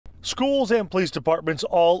Schools and police departments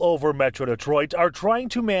all over Metro Detroit are trying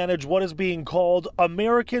to manage what is being called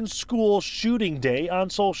American School Shooting Day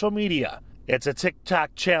on social media. It's a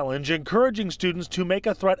TikTok challenge encouraging students to make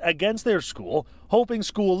a threat against their school, hoping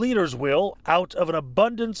school leaders will, out of an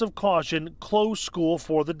abundance of caution, close school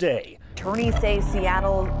for the day. Attorneys say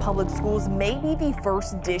Seattle Public Schools may be the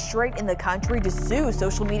first district in the country to sue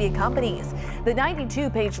social media companies. The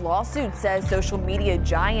 92-page lawsuit says social media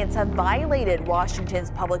giants have violated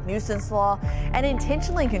Washington's public nuisance law and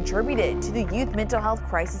intentionally contributed to the youth mental health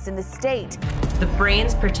crisis in the state. The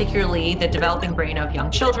brains, particularly the developing brain of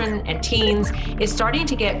young children and teens, is starting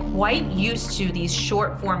to get quite used to these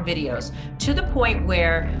short form videos, to the point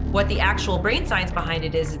where what the actual brain science behind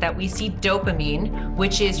it is that we see dopamine,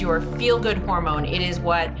 which is your feel-good hormone. It is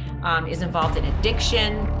what is involved in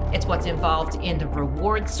addiction. It's what's involved in the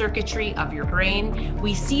reward circuitry of your brain.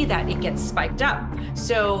 We see that it gets spiked up.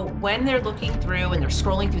 So when they're looking through and they're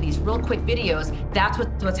scrolling through these real quick videos, that's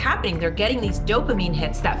what's happening. They're getting these dopamine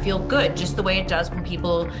hits that feel good, just the way it does when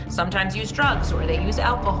people sometimes use drugs or they use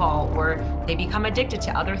alcohol or they become addicted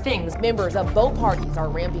to other things. Members of both parties are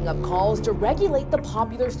ramping up calls to regulate the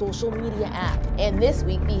popular social media app. And this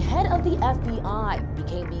week, the head of the FBI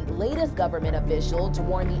became the latest government official to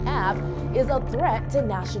warn the app is a threat to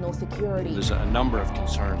national security. There's a number of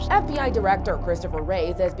concerns. FBI Director Christopher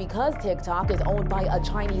Wray says because TikTok is owned by a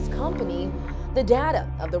Chinese company, the data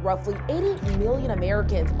of the roughly 80 million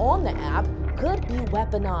Americans on the app could be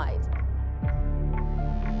weaponized.